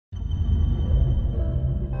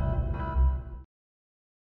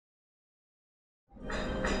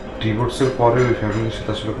ডিভোর্সের পরে ওই ফ্যামিলির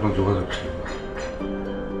সাথে আসলে কোনো যোগাযোগ ছিল না।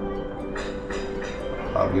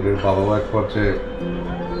 আবিরের বাবা এক পর্যায়ে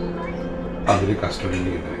আবিরের কাস্টডি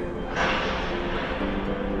নিয়ে নেয়।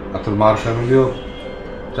 আর তোর মার ফ্যামিলিও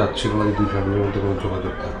চাচ্ছিল না যে দুই ফ্যামিলির মধ্যে কোনো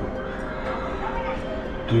যোগাযোগ থাকুক।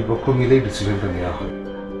 দুই পক্ষ মিলেই ডিসিশনটা নেওয়া হয়।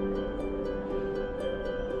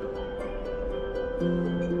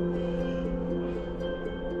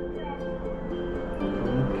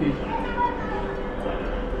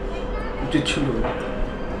 উচিত ছিল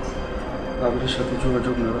আবিরের সাথে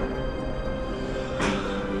যোগাযোগ নেওয়া।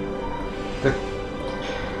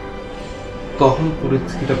 তখন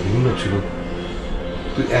পরিস্থিতিটা ভিন্ন ছিল,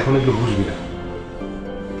 তুই এখন এগুলো বুঝবি না।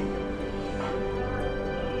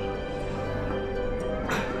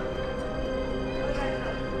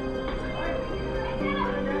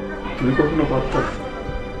 তুমি কখনো পারতাম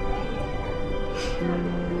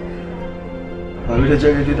আবিরের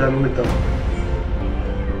জায়গায় যদি আমি হইতাম,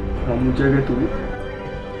 আমার জায়গায় তুমি?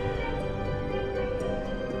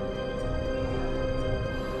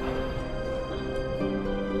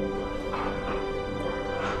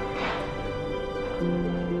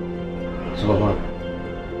 বাবা,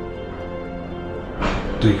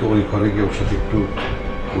 তুই কি ওই ঘরে গিয়ে ওর সাথে একটু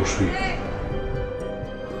বসবি?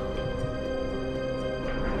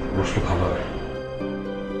 বসলে ভালো হয়।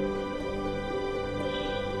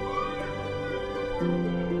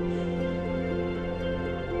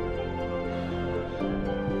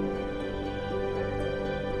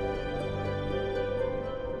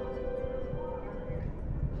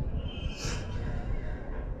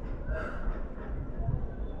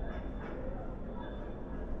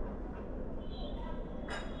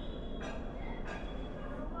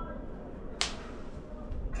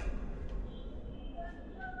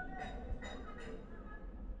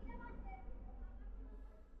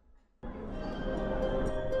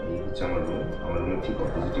 আমার রুমের ঠিক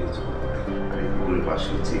অপোজিটই হচ্ছে আর এই পুকুরের পাশে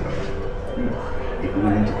হচ্ছে এই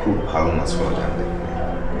পুকুরে কিন্তু খুব ভালো মাছ পাওয়া যায় আমাদের।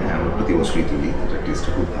 হ্যাঁ, আমরা প্রতি বছরই তুলি, এটা টেস্ট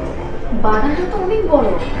খুব ভালো পাবো। বাগানটা তো অনেক বড়।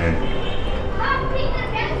 হ্যাঁ,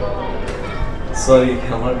 সরি,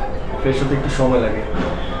 আমার ফ্রেশ হতে একটু সময় লাগে।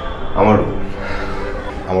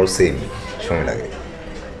 আমারও সেম সময় লাগে।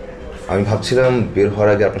 আমি ভাবছিলাম বের হওয়ার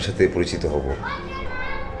আগে আপনার সাথে পরিচিত হব।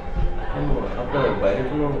 আপনার বাইরে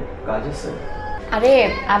কোনো কাজ আছে? আরে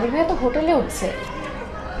আবির ভাই তো হোটেলে উঠছে।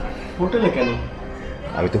 হোটেলে কেন?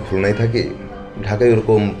 আমি তো খুলনায় থাকি, ঢাকায়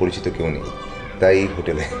ওরকম পরিচিত কেউ নেই, তাই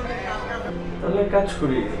হোটেলে। তাহলে কাজ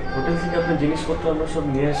করি, হোটেল থেকে আপনার জিনিসপত্র আমরা সব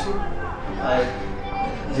নিয়ে আসি, আর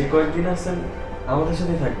যে কয়েকদিন আছেন আমাদের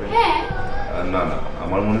সাথেই থাকবেন। না না,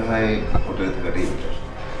 আমার মনে হয় হোটেলে থাকাটাই বেটার।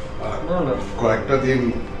 না না, কয়েকটা দিন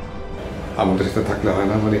আমাদের সাথে থাকলে হয়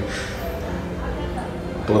না? মানে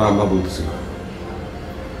তোর আম্মা বলতেছিল।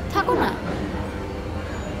 থাকো না।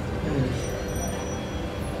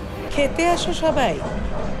 খেতে আসো সবাই।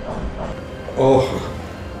 ও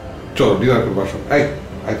চলো ডিনার করবো। আসো,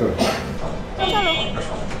 আই তোরা চলো।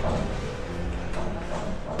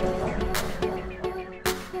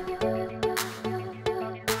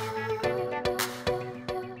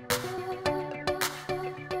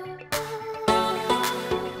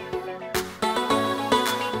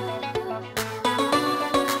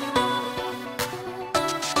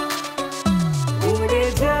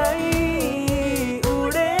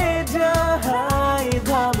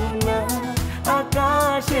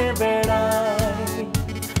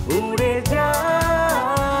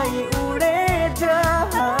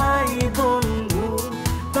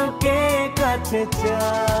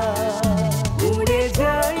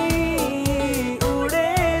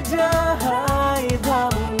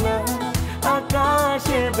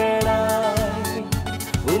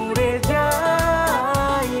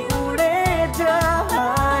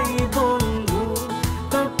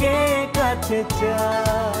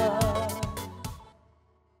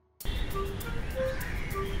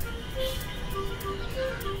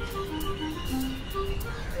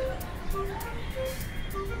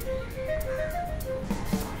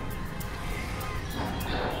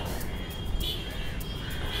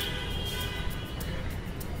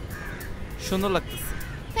 সুন্দর লাগতেছে,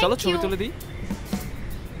 চলো ছবি তুলে দিই।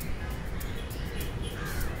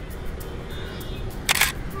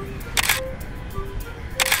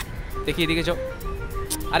 দেখি এদিকে যাও।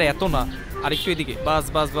 আরে এত না, আরেকটু এদিকে। বাস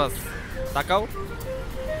বাস বাস, তাকাও।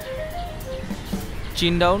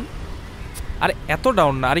 চিন ডাউন। আরে এত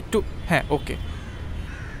ডাউন না, আরেকটু। হ্যাঁ, ওকে।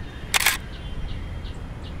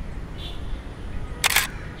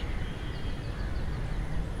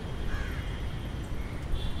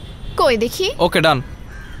 কই দেখি। ওকে, ডান।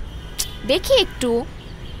 দেখি একটু।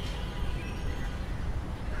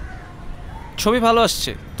 ছবি ভালো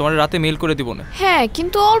আসছে, তোমার রাতে মেল করে দিব না। হ্যাঁ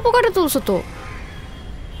কিন্তু অল্প করে তুলছো তো।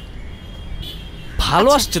 ভালো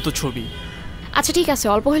আসছে তো ছবি। আচ্ছা ঠিক আছে,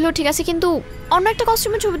 অল্প হলেও ঠিক আছে, কিন্তু অন্য একটা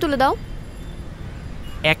কস্টিউমের ছবি তুলে দাও।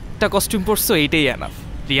 একটা কস্টিউম পরছো এইটাই এনাফ।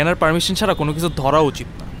 রিয়ানার পারমিশন ছাড়া কোনো কিছু ধরা উচিত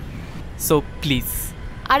না, সো প্লিজ।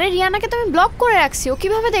 আরে রিয়ানাকে তো আমি ব্লক করে রাখছি, ও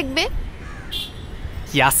কিভাবে দেখবে?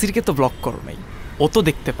 ইয়াসিরকে তো ব্লক করো নাই, ও তো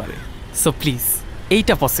দেখতে পারে, সো প্লিজ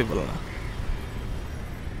এইটা পসিবল না।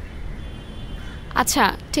 আচ্ছা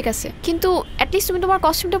ঠিক আছে, কিন্তু অ্যাটলিস্ট তুমি তোমার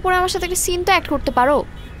কস্টিউমটা পরে আমার সাথে একটা সিন তো অ্যাড করতে পারো।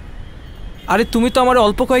 আরে তুমি তো আমার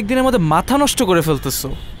অল্প কয়েকদিনের মধ্যে মাথা নষ্ট করে ফেলতেছো।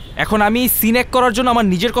 এখন আমি এই সিন অ্যাক্ট করার জন্য আমার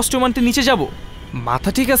নিজের কস্টিউম আনতে নিচে যাব? মাথা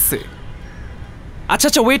ঠিক আছে? আচ্ছা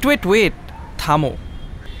আচ্ছা, ওয়েট ওয়েট ওয়েট, থামো।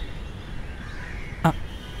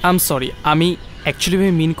 আই এম সরি, আমি অ্যাকচুয়ালি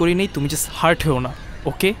আমি মিন করি নাই, তুমি জাস্ট হার্ট হও না,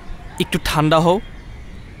 ওকে? একটু ঠান্ডা হও,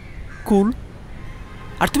 কুল।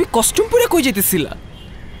 আর তুমি কস্টিউম পরে কই যেতেছিলা?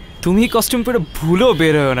 তুমি কস্টিউম পরে ভুলেও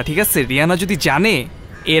বের হও না, ঠিক আছে? রিয়ানা যদি জানে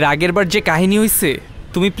এর আগের বার যে কাহিনী হয়েছে,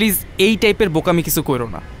 তুমি প্লিজ এই টাইপের বোকামি কিছু করো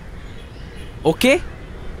না, ওকে?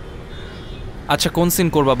 আচ্ছা কোন সিন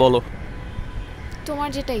করবা বলো? তোমার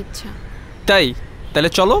যেটা ইচ্ছা। তাই? তাহলে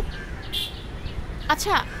চলো।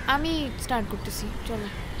 আচ্ছা আমি স্টার্ট করতেছি, চলো।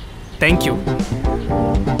 Thank you.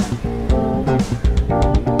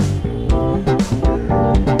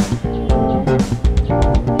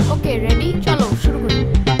 ওকে রেডি, চলো শুরু করি।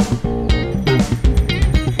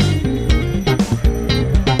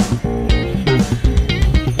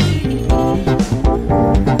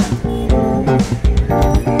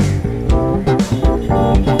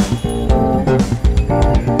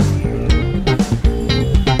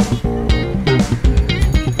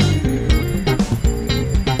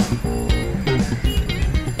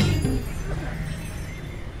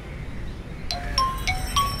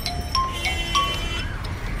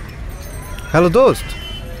 হ্যালো দোস্ত।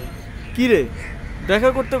 কি রে, দেখা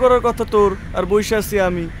করতে করার কথা তোর, আর বসে আছি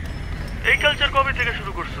আমি। এই কালচার কবে থেকে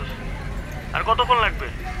শুরু করছিস, আর কতক্ষণ লাগবে?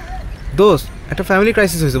 দোস্ত একটা ফ্যামিলি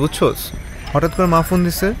ক্রাইসিস হয়েছে বুঝছোস। হঠাৎ করে মা ফোন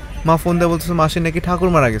দিচ্ছে, মা ফোন দেয় বলতেছে মাসির নাকি ঠাকুর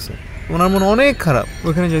মারা গেছে, ওনার মন অনেক খারাপ,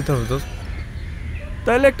 ওইখানে যেতে হবে দোস্ত।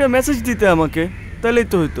 তাহলে একটা মেসেজ দিতে আমাকে, তাহলেই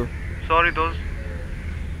তো হইতো। সরি দোস্ত,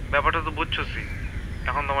 ব্যাপারটা তো বুঝছোসই,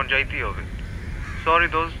 এখন তোমার যাইতেই হবে। সরি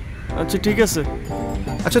দোস্ত। আচ্ছা ঠিক আছে।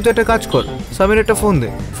 আচ্ছা তুই একটা কাজ কর, সামির একটা ফোন দে,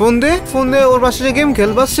 ফোন দে ওর বাসায় যে গেম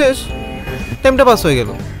খেল, বাস শেষ, টাইমটা পাস হয়ে গেল।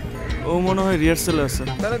 ও মনে হয় রিহার্সেলে আছে।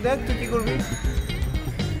 তাহলে দেখ তুই কি করবি।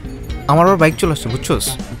 আমার আবার বাইক চলে আসছে বুঝছোস,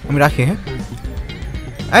 আমি রাখি। হ্যাঁ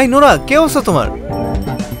এই নোরা, কে অবস্থা তোমার?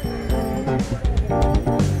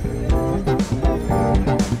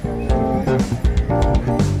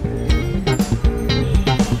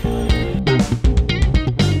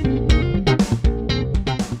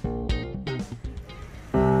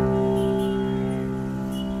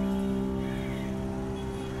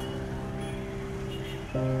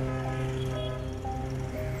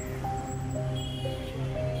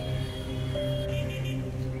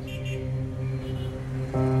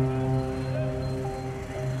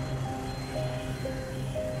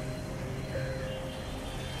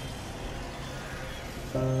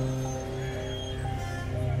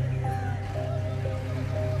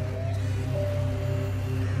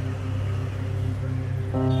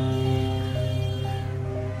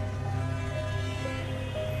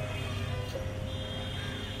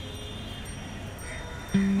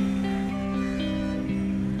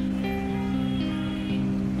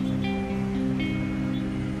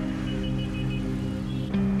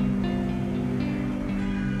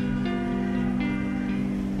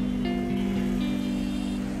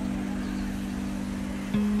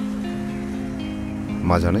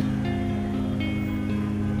 মা জানে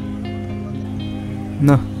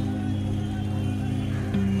না,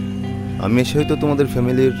 আমি এসে হয়তো তোমাদের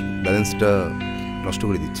ফ্যামিলির ব্যালেন্সটা নষ্ট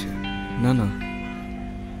করে দিচ্ছি। না না,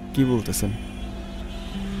 কি বলতেছেন?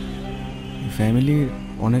 ফ্যামিলির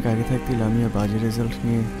অনেক আগে থাকতে লামিয়া বাজে রেজাল্ট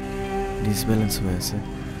নিয়ে ডিসব্যালেন্স হয়েছে।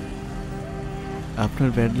 আপনার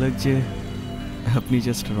ব্যাড লাগ যে আপনি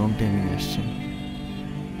জাস্ট রং টাইমিং আসছেন।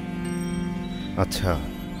 আচ্ছা,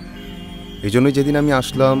 এই জন্যই যেদিন আমি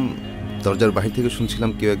আসলাম দরজার বাহির থেকে শুনছিলাম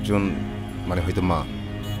কেউ একজন, মানে হয়তো মা,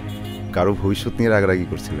 কারো ভবিষ্যৎ নিয়ে রাগারাগি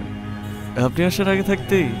করছিলেন। আপনি আসার আগে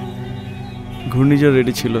থাকতেই ঘূর্ণিঝড়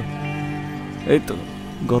রেডি ছিল। এই তো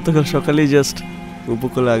গতকাল সকালেই জাস্ট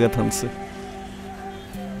উপকূলে আঘাত হানছে।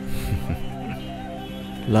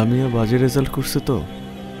 লামিয়া বাজে রেজাল্ট করছে তো।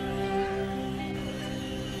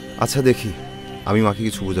 আচ্ছা দেখি আমি মাকে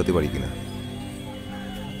কিছু বোঝাতে পারি কিনা।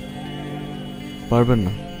 পারবেন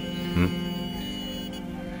না?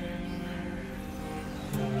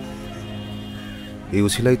 এই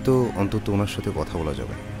উছিলাই তো অন্তত ওনার সাথে কথা বলা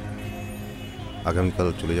যাবে। আগামীকাল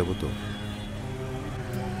চলে যাব তো।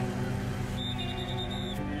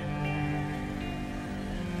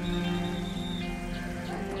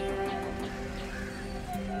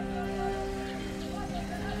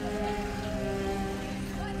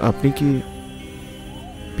 আপনি কি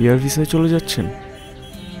পিআর ভিসায় চলে যাচ্ছেন?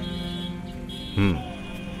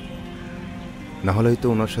 না হলেই তো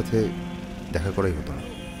ওনার সাথে দেখা করাই হতো না।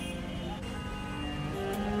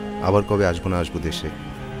 আবার কবে আসবো না আসবো দেশে,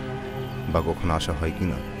 বা কখনো আসা হয় কি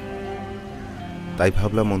না, তাই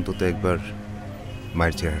ভাবলাম অন্তত একবার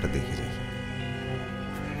মায়ের চেহারাটা দেখে যাই।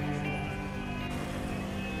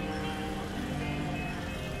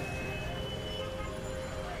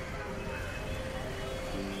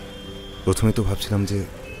 প্রথমে তো ভাবছিলাম যে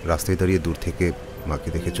রাস্তায় দাঁড়িয়ে দূর থেকে মাকে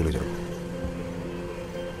দেখে চলে যাব,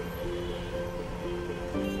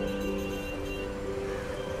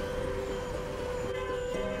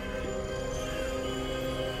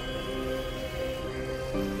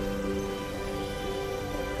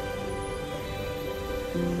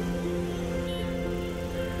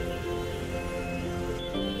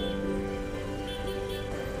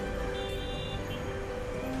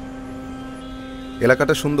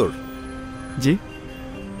 এলাকাটা সুন্দর। জি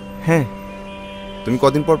হ্যাঁ। তুমি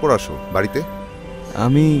কদিন পর পর আসো বাড়িতে?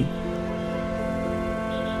 আমি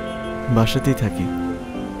বাসাতেই থাকি।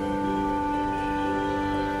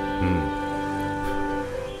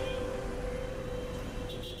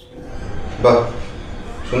 বাহ,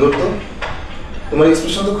 সুন্দর তো। তোমার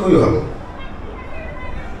এক্সপ্রেশন তো খুবই ভালো।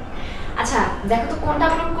 আচ্ছা দেখো তো কোনটা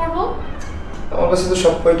আপলোড করব। আমার কাছে তো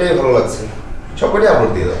সব কয়টাই ভালো লাগছে, সব কয়টাই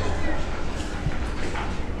আপলোড দিয়ে দাও।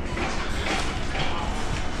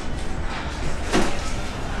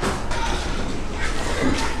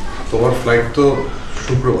 তোমার ফ্লাইট তো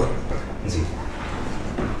শুক্রবার। জি।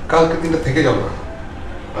 কালকে দিনটা থেকে যাও না?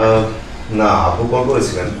 না, আপু কল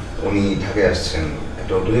করেছিলেন, উনি ঢাকায় আসছেন,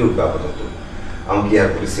 একটা হোটেলে উঠবে আপাতত, আমাকে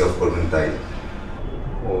এয়ারপোর্টে রিসিভ করবেন তাই।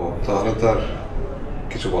 ও তাহলে তো আর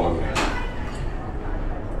কিছু বলার নেই।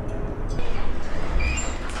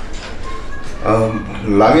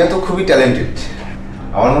 লামিয়া তো খুবই ট্যালেন্টেড।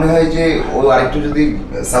 আমার মনে হয় যে ও আরেকটু যদি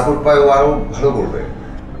সাপোর্ট পায় ও আরো ভালো করবে।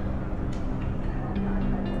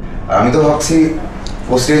 আর আমি তো ভাবছি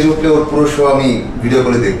ও স্টেজে উঠলে ওর পুরো শো আমি ভিডিও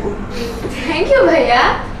করে দেখবো। থ্যাংক ইউ ভাইয়া।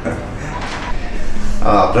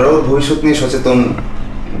 আপনারাও ভবিষ্যৎ নিয়ে সচেতন,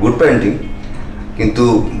 গুড প্যারেন্টিং, কিন্তু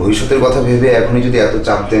ভবিষ্যতের কথা ভেবে এখনই যদি এত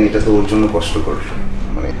চাপ দেন এটা তো ওর জন্য কষ্টকর।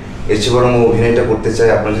 মানে এর চেয়ে বরং ও অভিনয়টা করতে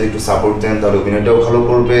চায়, আপনারা যদি একটু সাপোর্ট দেন তাহলে অভিনয়টাও ভালো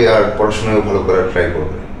করবে আর পড়াশোনাও ভালো করার ট্রাই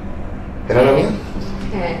করবে। কেন আমি?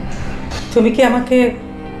 হ্যাঁ। তুমি কি আমাকে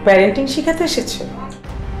প্যারেন্টিং শেখাতে এসেছো?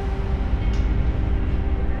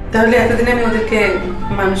 তাহলে এতদিন আমি ওদেরকে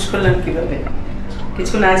মানুষ করলাম কিভাবে?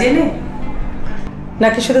 কিছু না জেনে?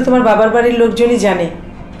 নাকি শুধু তোমার বাবার বাড়ির লোকজনই জানে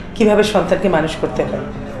কিভাবে সন্তানকে মানুষ করতে হয়?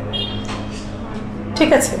 ঠিক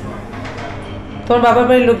আছে, তোমার বাবার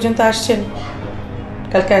বাড়ির লোকজন তো আসছেন,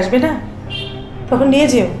 কালকে আসবে না? তখন নিয়ে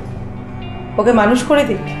যেও, ওকে মানুষ করে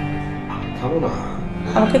দিক। থামো না,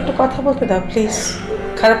 আমাকে একটু কথা বলতে দাও প্লিজ।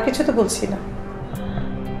 খারাপ কিছু তো বলছি না।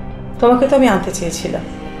 তোমাকে তো আমি আনতে চেয়েছিলাম,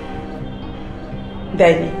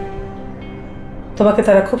 দেয়নি। তোমাকে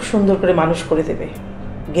তারা খুব সুন্দর করে মানুষ করে দেবে,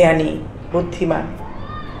 জ্ঞানী, বুদ্ধিমান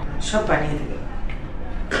সব বানিয়ে দেবে।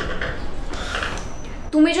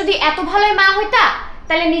 তুমি যদি এত ভালোই মা হইতা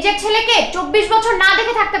তাহলে নিজের ছেলেকে 24 বছর না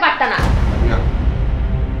দেখে থাকতে পারতা না।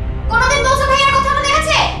 কোনোদিন বলছো ভাইয়ার কথা মনে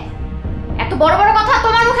আছে? এত বড় বড় কথা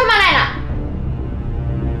তোমার মুখে মানায় না।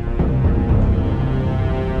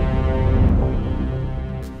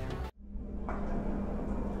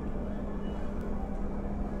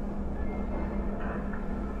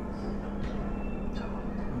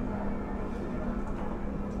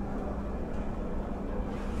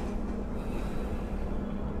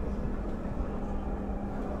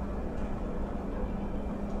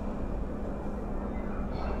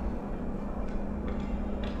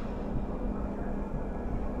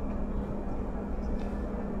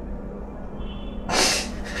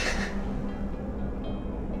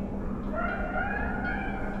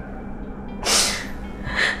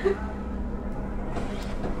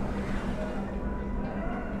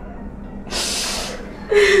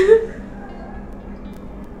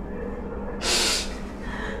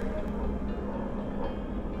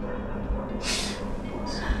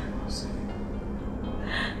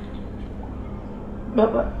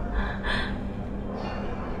 বাবা,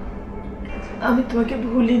 আমি তোমাকে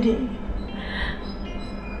ভুলিনি,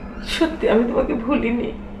 সত্যি আমি তোমাকে ভুলিনি।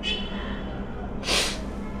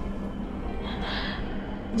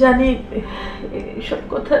 জানি এসব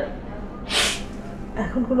কথা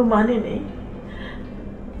এখন কোনো মানে নেই,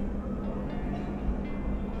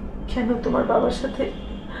 কেন তোমার বাবার সাথে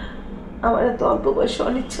আমার এত অল্প বয়সে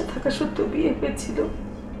অনিচ্ছা থাকা সত্ত্বেও বিয়ে হয়েছিল?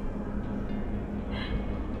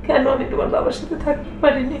 কেন আমি তোমার বাবার সাথে থাকতে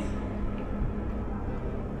পারিনি?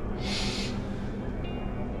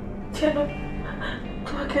 কেন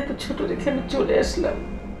তোমাকে এত ছোট রেখে আমি চলে আসলাম?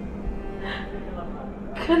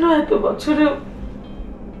 কেন এত বছরেও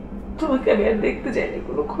তোমাকে আমি আর দেখতে যাইনি,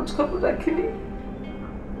 কোনো খোঁজ খবর রাখিনি?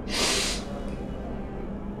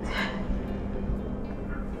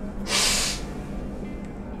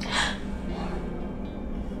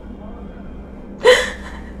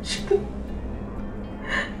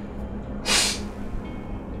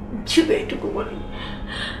 শুধু এইটুকু বলি,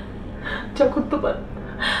 যখন তোমার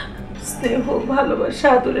স্নেহ ভালোবাসা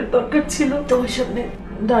আদরের দরকার ছিল তোমার সামনে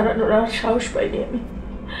দাঁড়ানোর আর সাহস পাইনি আমি।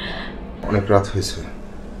 অনেক রাত হয়েছে,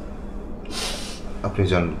 আপনি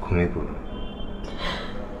যান, ঘুমিয়ে পড়ুন।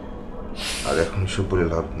 আর এখন সব বলে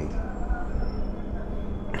লাভ নেই।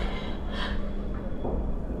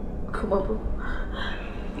 ঘুমাবো।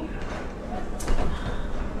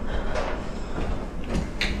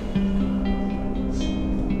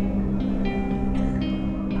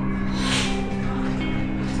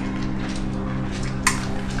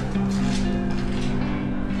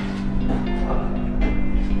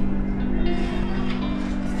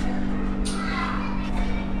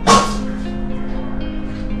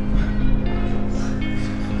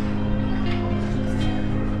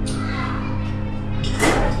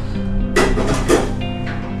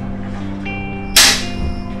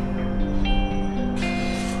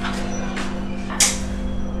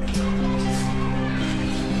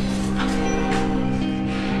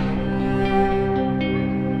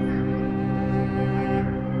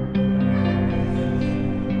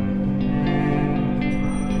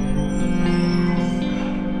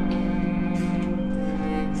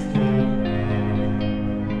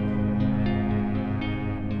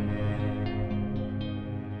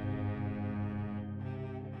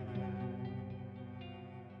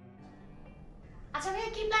 আচ্ছা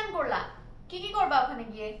ভাইয়া, কি প্ল্যান করলা? কি কি করবা ওখানে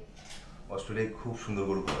গিয়ে? অস্ট্রেলিয়ায় খুব সুন্দর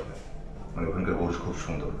গরু পাওয়া যায়, মানে ওখানকার গরু খুব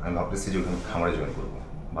সুন্দর। আমি ভাবতেছি যে ওখানে খামারে জয়েন করবো,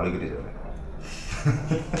 ভালো কেটে যাবে।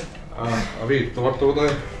 আমি তোমার তো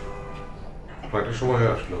বোধহয় কয়েকটা সময়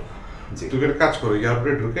আসলো। তুমি একটা কাজ করো,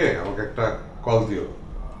 এয়ারপোর্টে ঢুকে আমাকে একটা কল দিও।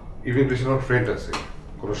 ইমিগ্রেশন আমার ফ্রেন্ড আছে,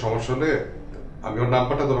 কোনো সমস্যা হলে আমি ওর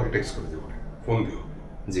নাম্বারটা তোমাকে টেক্সট করে দেবো, ফোন দিও।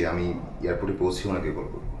 জি, আমি এয়ারপোর্টে পৌঁছে ওনাকে কল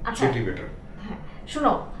করবো। আচ্ছা সেটি বেটার। হ্যাঁ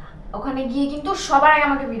শুনো, ওখানে গিয়ে কিন্তু সবার আগে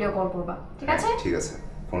আমাকে ভিডিও কল করবা, ঠিক আছে? ঠিক আছে,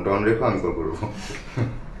 ফোনটা অন রেখো, আমি কল করবো।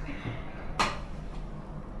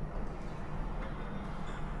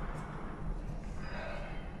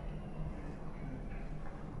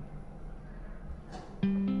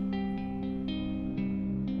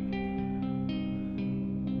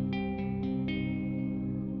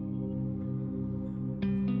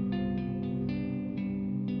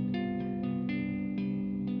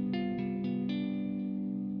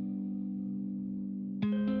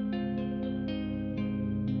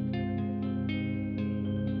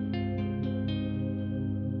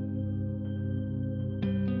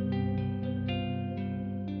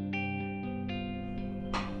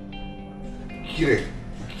 কিরে,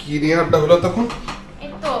 কি নিয়ে আড্ডা হলো তখন?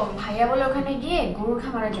 এই তো ভাইয়া বলে ওখানে গিয়ে গরুর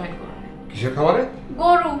খামারে জয়েন করবে। কিসের খামারে?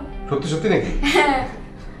 গরু। সত্যি সত্যি নাকি? হ্যাঁ।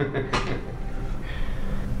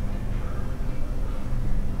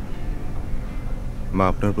 মা,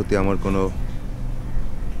 আপনার প্রতি আমার কোনো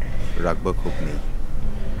রাগ বা ক্ষোভ নেই,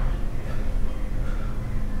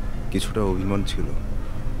 কিছুটা অভিমান ছিল,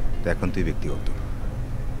 তো এখন তুই ব্যক্তিগত,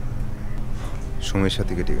 সময়ের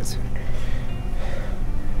সাথে কেটে গেছে।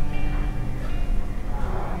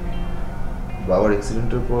 বাবার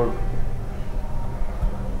অ্যাক্সিডেন্টের পর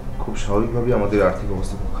খুব স্বাভাবিকভাবেই আমাদের আর্থিক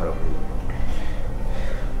অবস্থা খুব খারাপ হয়ে গেল।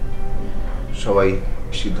 সবাই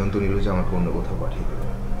সিদ্ধান্ত নিল যে আমাকে অন্য কোথাও পাঠিয়ে দেবে,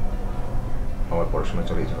 আমার পড়াশোনা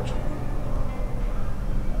চালিয়ে যাওয়ার জন্য।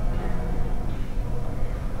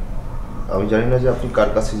 আমি জানি না যে আপনি কার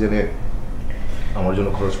কাছে জেনে আমার জন্য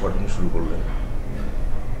খরচ পাঠানো শুরু করলেন,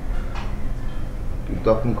 কিন্তু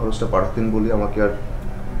আপনি খরচটা পাঠাতেন বলে আমাকে আর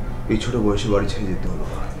এই ছোট বয়সে বাড়ি ছেড়ে যেতে হলো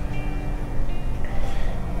না।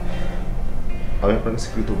 আমি আপনার কাছে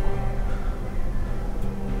কৃতজ্ঞ।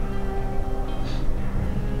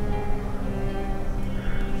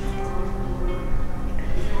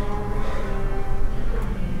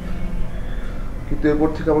 কিন্তু এরপর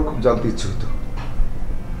থেকে আমার খুব জানতে ইচ্ছে হতো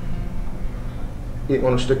এই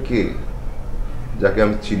মানুষটা কে, যাকে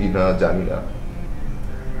আমি চিনি না, জানি না,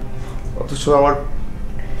 অথচ আমার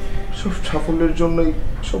সব সাফল্যের জন্যই,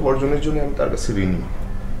 সব অর্জনের জন্য আমি তার কাছে ঋণী।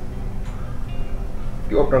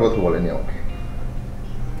 কেউ আপনার কথা বলেনি আমাকে।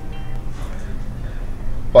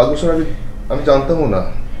 5 বছর আগে আমি জানতামও না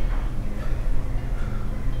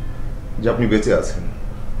যে আপনি বেঁচে আছেন।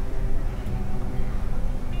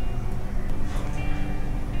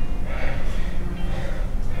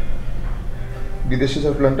 বিদেশে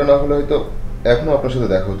যাওয়ার প্ল্যানটা না হলে হয়তো এখনো আপনার সাথে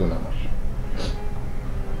দেখা হতো না।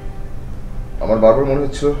 আমার বারবার মনে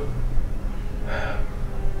হচ্ছিল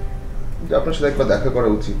যে আপনার সাথে একবার দেখা করা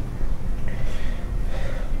উচিত,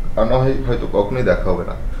 আর না হয় হয়তো কখনোই দেখা হবে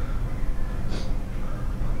না।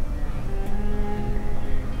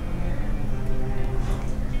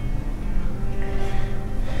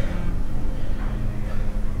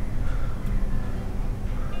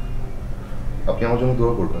 আপনি আমার জন্য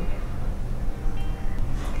দোয়া করবেন।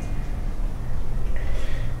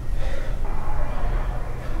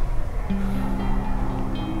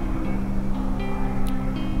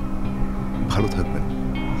 ভালো থাকবেন।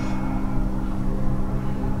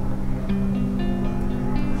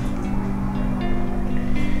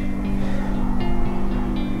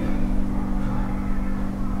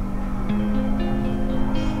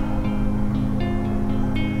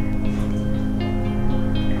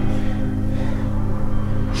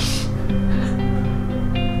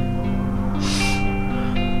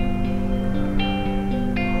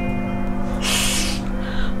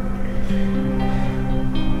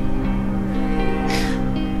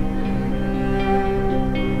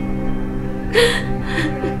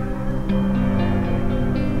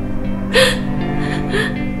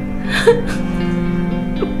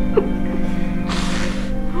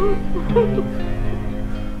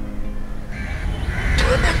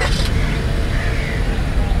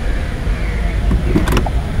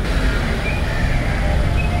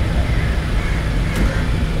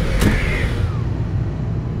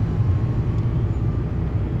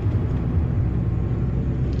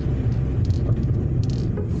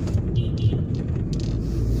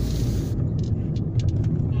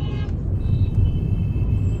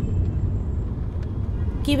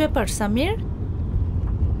 কি ব্যাপার সামির?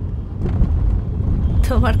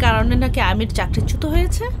 তোমার কারণে নাকি আমির চাকরিচ্যুত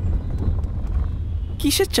হয়েছে?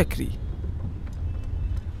 কিসের চাকরি?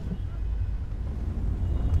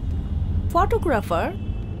 ফটোগ্রাফার।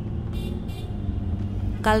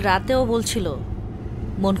 কাল রাতেও বলছিল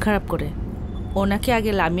মন খারাপ করে ও নাকি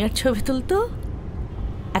আগে লামিয়ার ছবি তুলতো,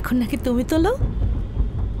 এখন নাকি তুমি তোলো।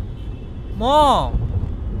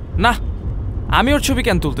 না, আমি ওর ছবি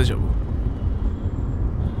কেন তুলতে যাব?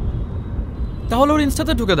 তাহলে ওর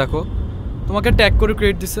ইনস্টাতে ঢুকে দেখো, তোমাকে ট্যাগ করে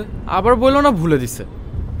ক্রিয়েট দিছে, আবার বললো না ভুলে দিছে।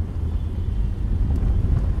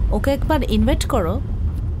 ওকে একবার ইনভাইট করো,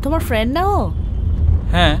 তোমার ফ্রেন্ড না ও?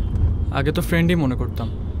 হ্যাঁ, আগে তো ফ্রেন্ডই মনে করতাম,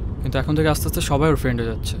 কিন্তু এখন থেকে আস্তে আস্তে সবাই ওর ফ্রেন্ড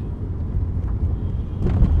হয়ে যাচ্ছে।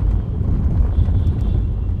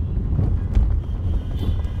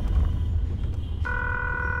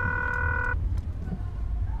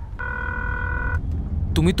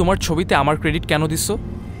 তুমি তোমার ছবিতে আমার ক্রেডিট কেন দিচ্ছ?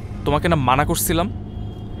 তোমাকে না মানা করছিলাম?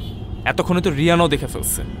 এতক্ষণে তো রিয়ানও দেখে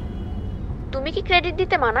ফেলছে। তুমি কি ক্রেডিট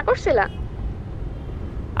দিতে মানা করছিলা?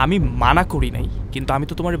 আমি মানা করি নাই, কিন্তু আমি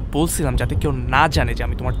তো তোমার বলছিলাম যাতে কেউ না জানে যে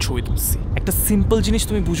আমি তোমার ছবি তুলছি। একটা সিম্পল জিনিস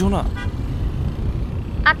তুমি বুঝো না?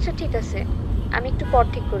 আচ্ছা ঠিক আছে, আমি একটু পর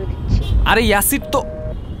ঠিক করে দিচ্ছি। আরে ইয়াসির তো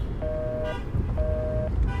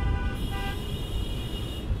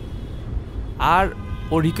আর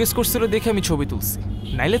ও রিকোয়েস্ট করছিল দেখে আমি ছবি তুলছি,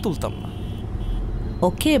 নাইলে তুলতাম না।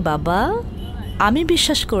 ওকে বাবা, আমি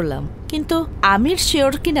বিশ্বাস করলাম, কিন্তু আমির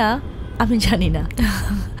শিওর কিনা আমি জানি না।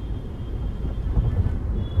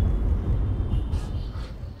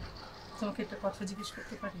 তোমাকে একটা কথা জিজ্ঞেস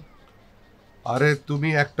করতে পারি? আরে তুমি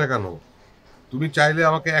একটা কেন, তুমি চাইলে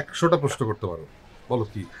আমাকে 100টা প্রশ্ন করতে পারো, বলো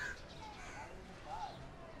কি?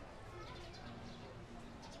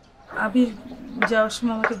 আবির যাওয়ার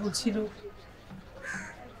সময় আমাকে বলছিল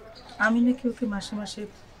আমি নাকি ওকে মাসে মাসে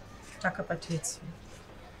টাকা পাঠিয়েছি,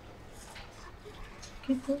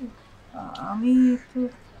 কিন্তু আমি তো,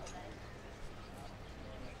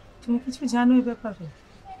 তুমি কিছু জানো এই ব্যাপারে?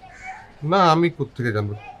 না, আমি কোত্থেকে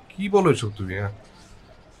জানবো? কি বলো এসব তুমি?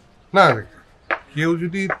 না, কেউ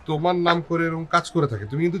যদি তোমার নাম করে এরকম কাজ করে থাকে,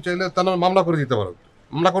 তুমি কিন্তু চাইলে তার নামে মামলা করে দিতে পারো।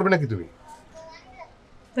 মামলা করবে নাকি তুমি?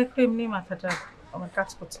 দেখো এমনি মাথাটা আমার কাজ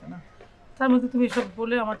করছে না, তার মধ্যে তুমি এসব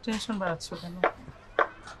বলে আমার টেনশন বাড়াচ্ছ কেন?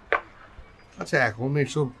 আচ্ছা, এখন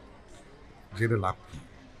এসব জেনে লাভ কি?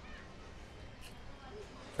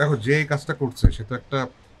 দেখো, যে এই কাজটা করছে সে তো একটা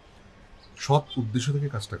সৎ উদ্দেশ্য থেকে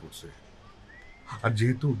কাজটা করছে, আর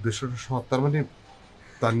যেহেতু উদ্দেশ্যটা সৎ, তার মানে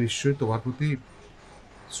তার নিশ্চয়ই তোমার প্রতি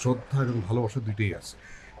শ্রদ্ধা এবং ভালোবাসা দুইটাই আছে,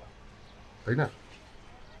 তাই না?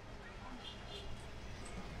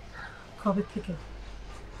 কবে থেকে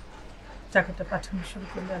টাকাটা পাঠানো শুরু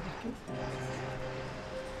করলে?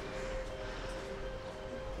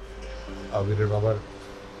 আবিরের বাবার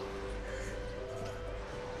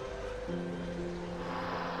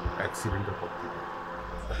অ্যাক্সিডেন্টের পর থেকে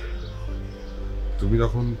তুমি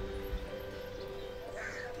যখন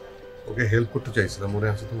ওকে হেল্প করতে চাইছিলাম, মনে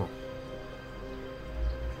আছে তোমার?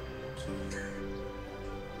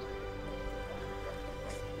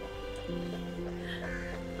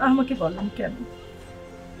 আমাকে বলেন কেন?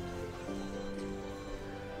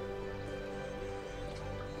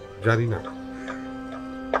 জানি না,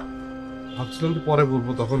 ভাবছিলাম যে পরে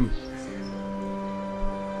বলবো, তখন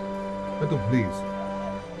তো প্লিজ।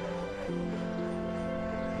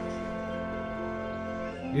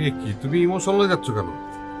 এ কি তুমি ইমোশনাল হয়ে যাচ্ছ কেন?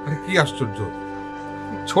 আরে কি আশ্চর্য,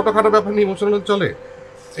 ছোটখাটো ব্যাপার নিয়ে ইমোশনাল চলে?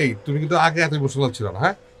 এই তুমি কিন্তু আগে এত ইমোশনাল ছিল না।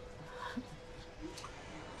 হ্যাঁ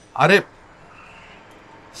আরে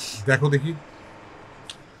দেখো দেখি,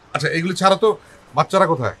 আচ্ছা এগুলি ছাড়া তো বাচ্চারা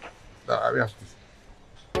কোথায়? আমি আসতেছি।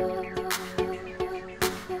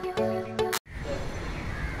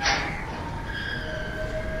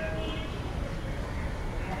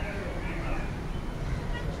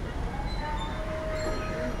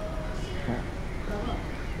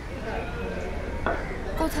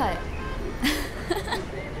 কোথায়?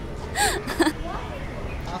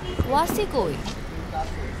 ওয়াসি কই?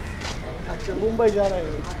 अच्छा मुंबई जा रहे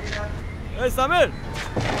हैं। ए सामिर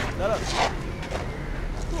दाঁড়া।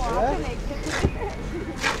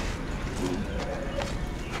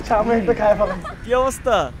 সামনে একটা খায় ফেলাম। কি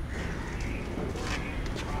অবস্থা?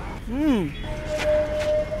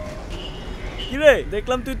 কি রে,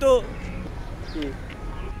 দেখলাম তুই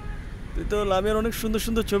তো লামিয়ার অনেক সুন্দর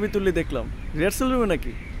সুন্দর ছবি তুললি দেখলাম। রিহার্সাল রুমে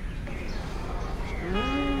নাকি?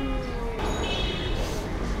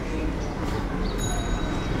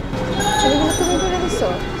 ছবিগুলো তুমি তুলে দিছো?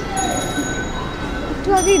 একটু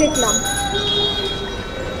আগেই দেখলাম।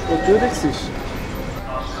 তুই দেখছিস?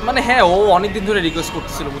 মানে হ্যাঁ, ও অনেকদিন ধরে রিকোয়েস্ট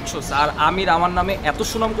করতেছিল বুঝছো। আর আমির আমার নামে এত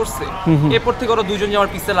সুনাম করছে, এরপর থেকে ওরা দুজন যে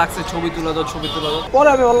আমার পিছে লাগছে, ছবি তুলে দাও ছবি তুলে দাও। পরে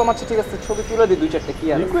আমি বললাম আচ্ছা ঠিক আছে ছবি তুলে দিই 2-4টা। কি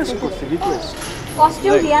আর রিকোয়েস্ট করছে? রিকোয়েস্ট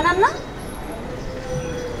কস্টিউম রিয়ানার না?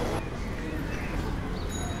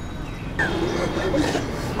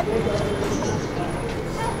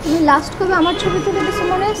 তুমি লাস্ট কবে আমার ছবি তুলে দিছো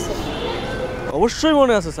মনে আছে? অবশ্যই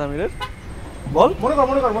মনে আছে সামিরের। বল।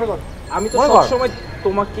 মনে কর। আমি তো সবসময়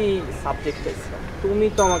তোমাকেই সাবজেক্ট চাইছিলাম, তুমি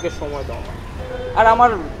তো আমাকে সময় দাও না। আর আমার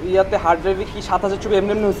ইয়াতে হার্ড ড্রাইভে কি 7000 ছবি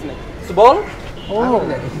এমনি হয়েছে না, বল। ও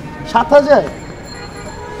 7000?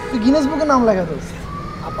 তুই গিনেস বুকে নাম লেখা দিস?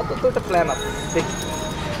 আপাতত একটা প্ল্যান আছে, দেখি।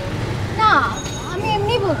 না, আমি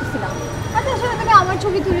এমনিই বলতেছিলাম। আচ্ছা আসলে তুমি আমার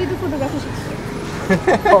ছবি তুলে তো ফটোগ্রাফি শিখছো।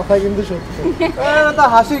 কথা কিন্তু সত্যি। না তা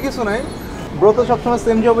হাসির কিছু নাই, ব্রো তো সবসময়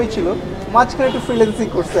সেম জবই ছিল, মাঝখানে একটু ফ্রিল্যান্সিং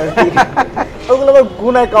করছে আর কি। ওগুলো আবার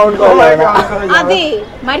গুনায় কাউন্ট করা যায় না। আদি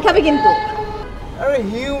মার খাবে কিন্তু। আরে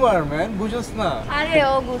হিউমার ম্যান, বুঝছস না? আরে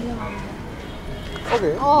ও গুড।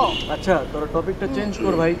 ওকে। ও আচ্ছা তোরা টপিকটা চেঞ্জ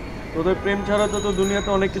কর ভাই। তোদের প্রেম ছাড়া তো দুনিয়াতে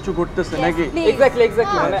অনেক কিছু ঘটতেছে নাকি? এক্স্যাক্টলি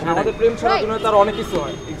মানে আমাদের প্রেম ছাড়া দুনিয়াতে আর অনেক কিছু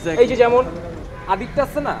হয়। এই যে যেমন আদিত্য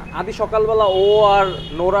আছে না, আদি সকালবেলা ও আর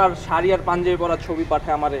নোরার শাড়িয়ার পাঞ্জাবি পরা ছবি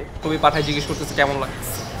পাঠায় আমারে, ছবি পাঠায় জিজ্ঞেস করতেছে কেমন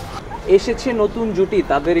লাগছে। এসেছে নতুন জুটি,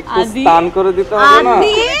 তাদের একটু স্নান করে দিতে হবে না?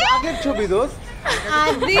 আগের ছবি দোস্ত।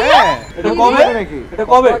 আদি এটা কবে নাকি? এটা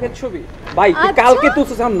কবে আগের ছবি? ভাই তুই কালকে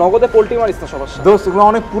তুলছিস, এখন নগদে পোল্টি মারিস না সবার সাথে। দোস্ত ওগুলো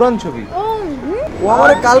অনেক পুরান ছবি। ও ও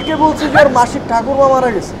আমারে কালকে বলছে যে ওর মাসির ঠাকুরমা মারা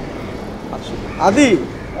গেছে। আদি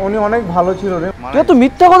উনি অনেক ভালো ছিল রে। তুই তো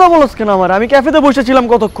মিথ্যা কথা বলছ কেন আমার? আমি ক্যাফেতে বসেছিলাম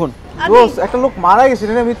কতক্ষণ। দোস্ত একটা লোক মারা গেছে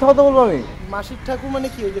রে, মিথ্যা কথা বলবো আমি? মাসির ঠাকুর মানে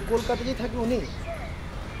কি, ওই যে কলকাতায় যে থাকে উনি?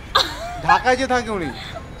 ঢাকায় যে থাকে উনি?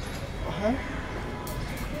 হ্যাঁ।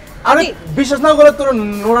 আরে বিশ্বাস না করে তোর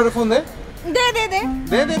নোরার ফোন দে। দে দে দে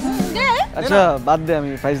দে দে দে। আচ্ছা বাদ দে, আমি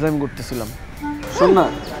ফাইজলামি করতেছিলাম। শোন না,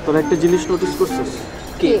 তোর একটা জিনিস নোটিস করছিস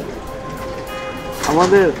কি?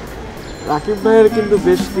 আমাদের রাকিব ভাইয়ের কিন্তু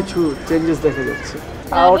বেশ কিছু চেঞ্জেস দেখা যাচ্ছে।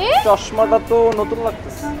 আর চশমাটা তো নতুন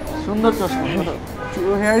লাগতেছে, সুন্দর চশমা।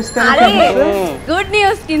 Hair style. আরে গুড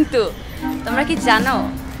নিউজ, কিন্তু তোমরা কি জানো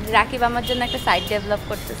রাকিব আমার জন্য একটা সাইট ডেভেলপ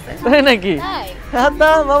করতেছে? তাই নাকি? তাই? হ্যাঁ তা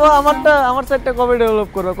বাবা, আমার সাইটটা কবে ডেভেলপ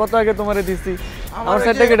করবে? কত আগে তোমারে দিছি। আমার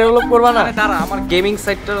সাইটটাকে ডেভেলপ করবা না? মানে দাঁড়া, আমার গেমিং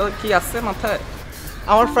সাইটটা কি আছে মাথায়?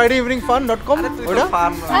 আমার fridayeveningfun.com ওটা?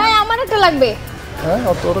 হ্যাঁ আমার একটা লাগবে। হ্যাঁ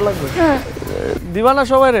তোর লাগবে? দিবা না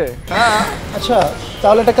সবাই রে? হ্যাঁ। আচ্ছা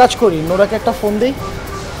তাহলে একটা কাজ করি, নোরাকে একটা ফোন দেই।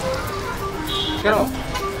 কেন?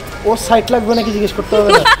 ওর সাইট লাগবে নাকি জিজ্ঞেস করতে হবে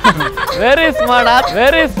না? Very smart,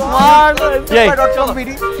 very smart.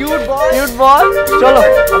 Cute বয়। কিউট বয়। চলো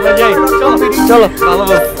আমরা যাই। চলো ভালো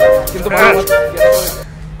বস, কিন্তু ভালো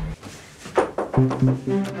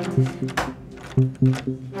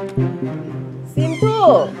সিন্তু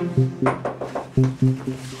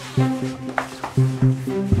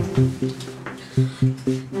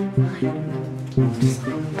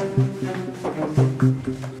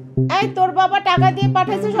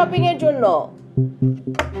পাঠাইছে শপিং এর জন্য।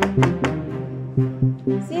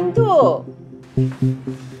 সিন্তু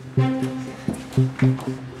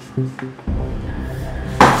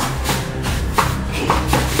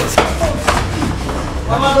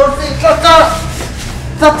মামা দৌড়ছি, চাচা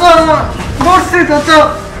চাচা দৌড়ছি, চাচা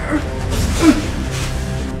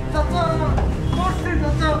চাচা দৌড়ছি,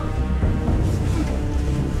 চাচা।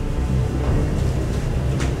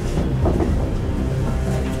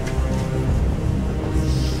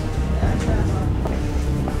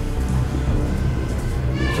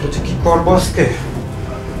 কি করবো আজকে?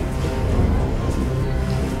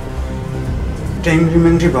 টেংরি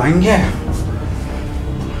মেংরি ভাঙ্গে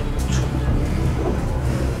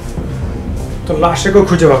তো লাশে কেউ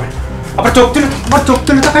খুঁজে পাবে। আবার চোখ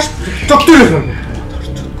তুলে তাকাস, চোখ তুলে ফেলবে।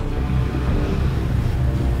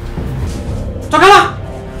 চোখ না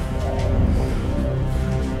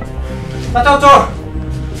চাচা চোর,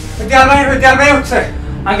 দেয়াল ভাই হচ্ছে।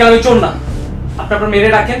 আঙ্কেল আমি চোর না, আপনি আপনার মেরে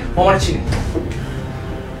রাখেন, ও আমার চিনে।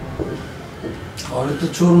 আরে তো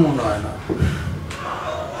চোর মনে হয় না।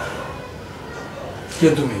 কে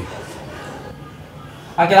তুমি?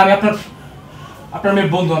 আঙ্কেল আমি আপনার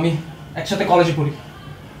মেয়ের বন্ধু, আমি একসাথে কলেজে পড়ি।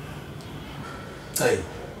 তাই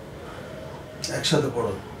একসাথে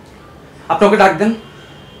পড়ো? আপনি ওকে ডাক দেন।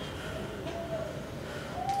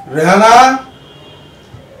 রেহানা,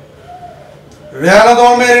 রেহানা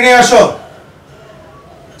তোমার মেয়ে নিয়ে আসো।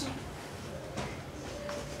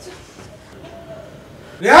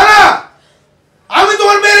 রেহানা, আমি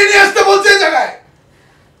তোমার মেয়ে নিয়ে আসতে বলছি এই জায়গায়।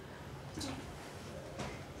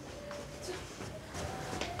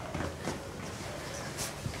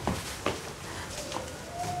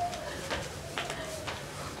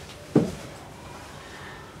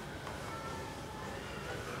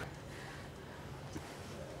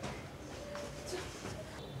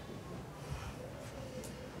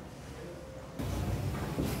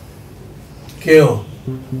 কেউ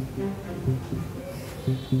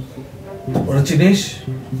ওরা চিনিস?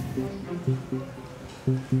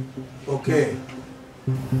 ওকে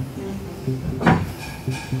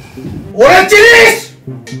ওরা চিনিস?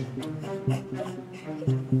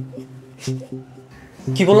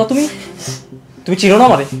 কি বললা তুমি? তুমি চিনো না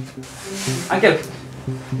আমারে? আঙ্কেল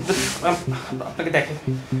আপনাকে দেখেন,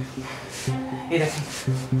 এই দেখেন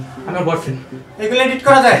আমার বয়ফ্রেন্ড। এগুলো এডিট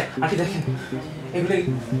করা যায়? আন্টি দেখেন এগুলো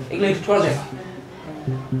এডিট করা যায় না।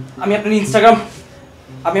 আমি আপনার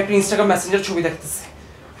ইনস্টাগ্রাম মেসেঞ্জার ছবি দেখতেছি,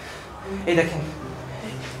 এই দেখেন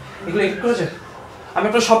এগুলো এডিট করা যায়। আমি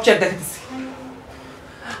আপনার সব চ্যাট দেখাতেছি।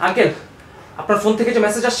 আঙ্কেল আপনার ফোন থেকে যে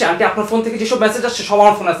মেসেজ আসছে, আন্টি আপনার ফোন থেকে যেসব মেসেজ আসছে সব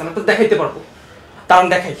আমার ফোন আছে, আমি তো দেখাইতে পারবো। দাঁড়ান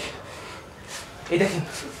দেখাই, এই দেখেন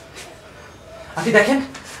আন্টি দেখেন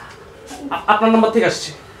আপনার নাম্বার থেকে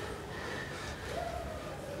আসছে।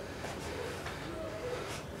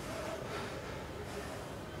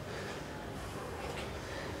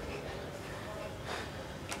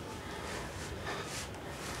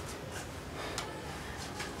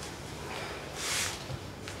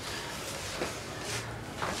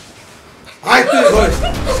 আয় তুই ঘরে।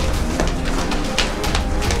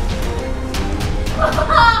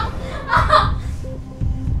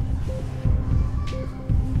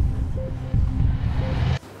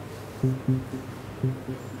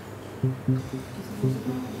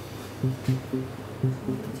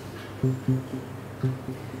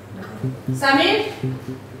 সামির,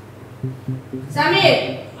 সামির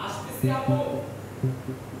আসতেছি আপু।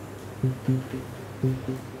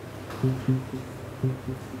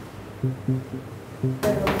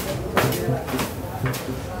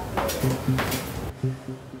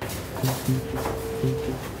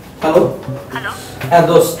 হ্যালো হ্যালো হ্যাঁ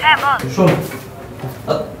দোস্ত, হ্যাঁ বল। শোন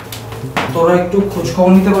তোরা একটু খোঁজ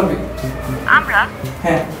খবর নিতে পারবি? আমরা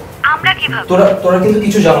হ্যাঁ আমরা কিভাবে? তোরা কিন্তু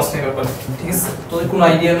কিছু জানোস না ব্যাপারে, ঠিক আছে? তোদের কোনো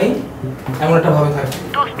আইডিয়া নেই, এমন একটা ভাবে থাকবি।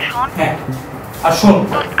 দোস্ত শোন। হ্যাঁ আর শোন,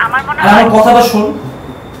 দোস্ত আমার মনে আর হয় আমার কথাটা শোন,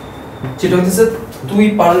 যেটা হইতেছে তুই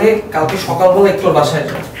পারলে কালকে সকালবেলা একটু বাসায়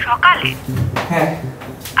যা। সকালে? হ্যাঁ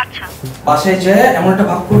আচ্ছা বাসায় যায় এমন একটা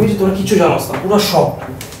ভাব করবি যে তোরা কিছু জানোস না, পুরো সব,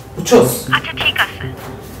 বুঝছস? আচ্ছা ঠিক আছে।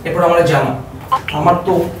 এরপর আমার জানা আমার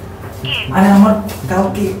তো আরে আমার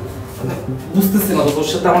কালকে বুঝতেছি না তো, তোর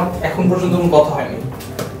সাথে আমার এখন পর্যন্ত কোনো কথা হয়নি।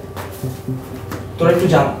 তোরা একটু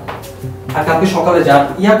জান, আর কালকে সকালে যা।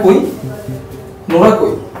 ইয়া কই? নোরা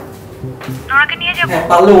কই? নোরাকে নিয়ে যাব? হ্যাঁ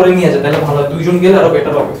পারলে ওরে নিয়ে যা, তাহলে ভালো হয়, দুইজন গেলে আরো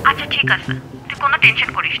বেটার হবে। আচ্ছা ঠিক আছে, তুই কোনো টেনশন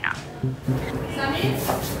করিস না।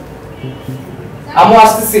 আমু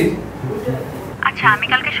আসতেছি। আচ্ছা আমি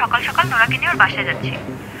কালকে সকাল সকাল নোরাকে নিয়ে ওর বাসায় যাচ্ছি,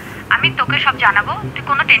 আমি তোকে সব জানাবো, তুই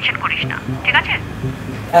কোনো টেনশন করিস না, ঠিক আছে?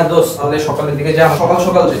 হ্যাঁ দোস্ত, পারলে সকালের দিকে যা, সকাল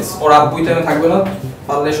সকাল যাইস, ওর আব্বুই টাইমে থাকবে না,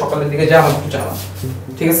 পারলে সকালের দিকে যা, আমার একটু জানা।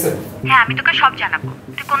 ঠিক আছে? হ্যাঁ আমি তোকে সব জানাবো,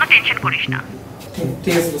 তুই কোনো টেনশন করিস না।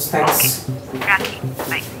 ঠিক আছে দোস্ত, থ্যাঙ্কস। রাখি,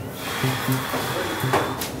 বাই।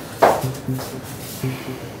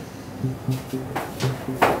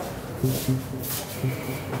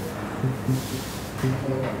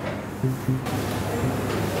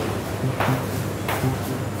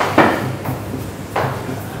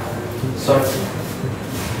 সরি।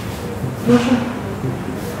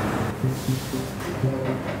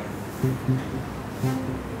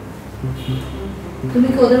 তুমি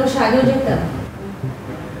কি ওদের বাসায় আগেও যেতে?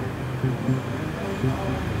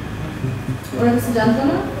 ওরা কিছু জানতো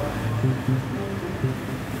না?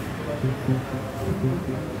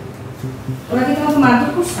 ওরা কি তোমাকে মারধর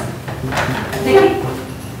করছে? দেখি।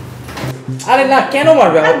 আরে না, কেন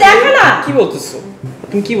মারবে আমাকে? দেখো না। কি বলতেছো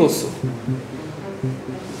তুমি? কি বলছো?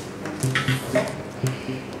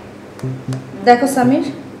 দেখো সামির,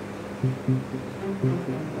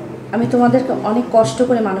 আমি তোমাদেরকে অনেক কষ্ট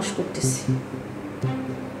করে মানুষ করতেছি,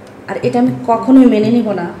 আর এটা আমি কখনোই মেনে নিব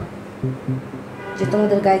না যে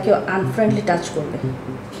তোমাদের গায়ে কেউ আনফ্রেন্ডলি টাচ করবে,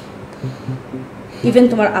 ইভেন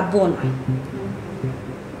তোমার আব্বুও না।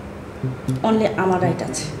 অনলি আমার রাইট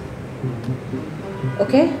আছে,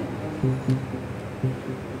 ওকে?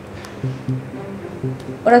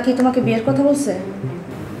 ওরা কি তোমাকে বিয়ের কথা বলছে?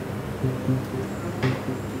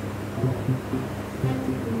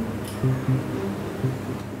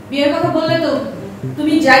 বিয়ের কথা বললে তো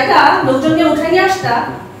তুমি যাইতা, লোকজনকে উঠে নিয়ে আসতা,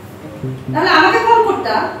 তাহলে আমাকে ফোন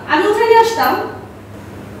করতা, আমি উঠে নিয়ে আসতাম।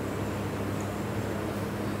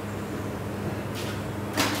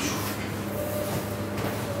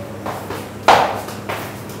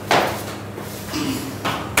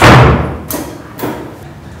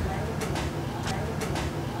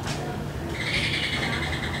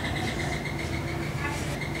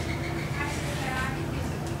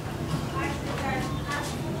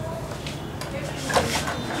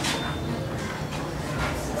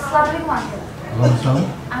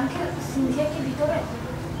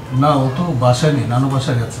 না, ও তো বাসায় নেই, নানু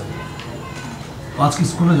বাসায় গেছে, আজকে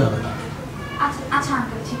স্কুলে যাবে না। আচ্ছা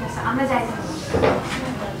আঙ্কেল, ঠিক আছে, আমরা যাইতে হবে।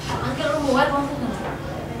 আঙ্কেল ওর মোবাইল বন্ধ কেন?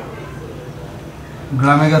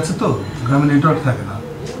 গ্রামে গেছে তো, গ্রামে নেটওয়ার্ক থাকে না।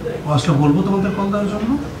 ও আসলে বলবো তোমাদের কল দেওয়ার জন্য।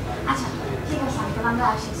 আচ্ছা ঠিক আছে আঙ্কেল, আমরা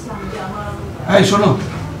আসি। এই শোনো,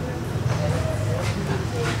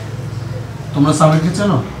 তোমরা সামিরকে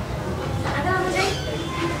চেনো?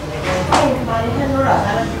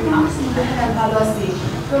 ভালো আছি,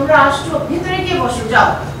 তোমরা আসছো, ভিতরে গিয়ে বসো, যাও,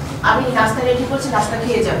 আমি নাস্তা রেডি করছি, নাস্তা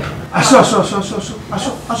খেয়ে যাবে। আসো আসো আসো আসো আসো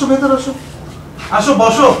আসো আসো, ভেতরে আসো, আসো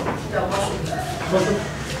বসো। যাও বসো।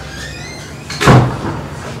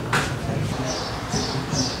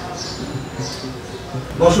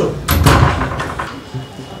 বসো।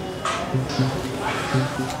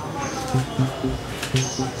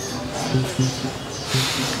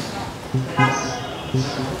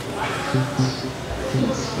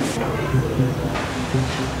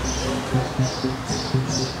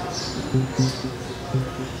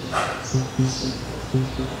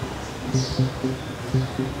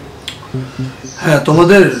 হ্যাঁ,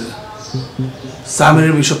 তোমাদের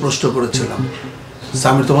সামিরের বিষয়ে প্রশ্ন করেছিলাম।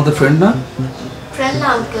 সামির তোমাদের ফ্রেন্ড না? ফ্রেন্ড না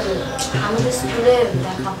আঙ্কেল, আমাদের স্কুলে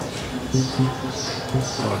দেখা হয়।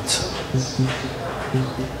 আচ্ছা,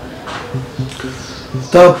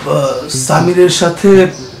 তা সামিরের সাথে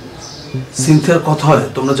সিনথিয়ার কথা হয়,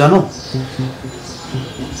 তোমরা জানো?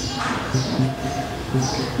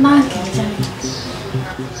 না আঙ্কেল, জানি না।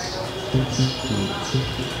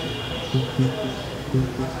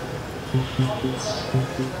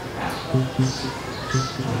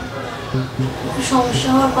 সমস্যা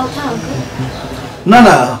হওয়ার কথা আঙ্কেল? না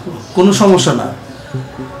না, কোনো সমস্যা না,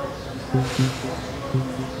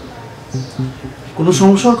 কোনো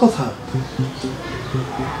সমস্যার কথা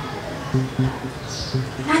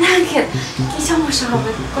না। না আঙ্কেল, কি সমস্যা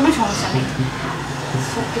হবে? কোনো সমস্যা নেই,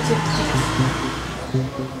 সব কিছু ঠিক আছে।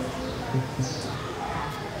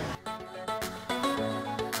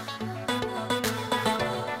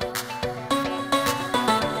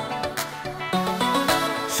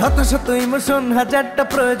 শত শত ইমোশন, হাজারটা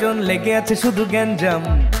প্রয়োজন, লেগে আছে শুধু গ্যাঞ্জাম,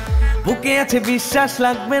 বুকে আছে বিশ্বাস,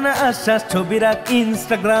 লাগবে না আশ্বাস, ছবি রাখ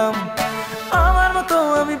ইনস্টাগ্রাম। আমার মতো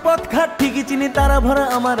আমি পথঘাট ঠিকই চিনি, তারা ভরা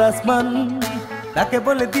আমার আসমান, তাকে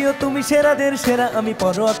বলে দিও তুমি সেরাদের সেরা, আমি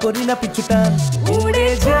পরোয়া করি না পিছুটান। উড়ে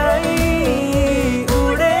যাই,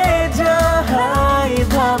 উড়ে যাই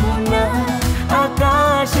ভাবনা,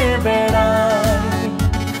 আকাশে বেড়াই,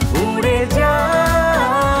 উড়ে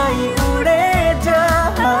যাই, উড়ে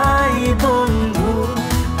যাই বন্ধু,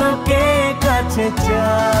 তোকে কাছে চাই।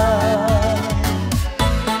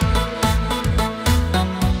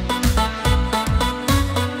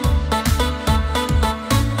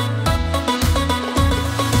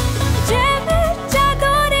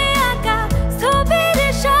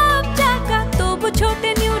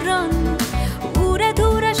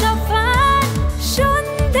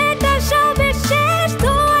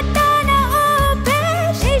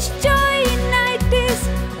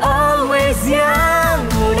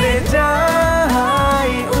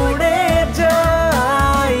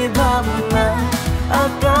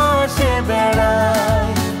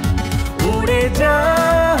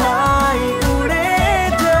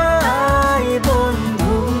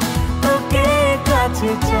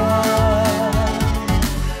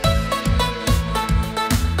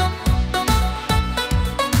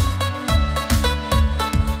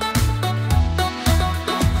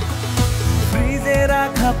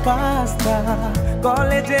 অবস্থা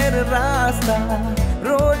কলেজের রাস্তা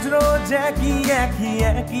রোজ রোজ একই একই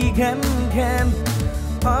একই ঘ্যান ঘ্যান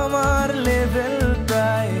আমার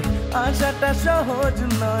লেভেলটায় আশাটা সহজ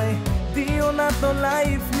নয় দিও না তো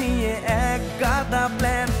লাইফ নিয়ে এক গাদা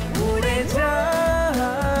প্ল্যান উড়ে যায়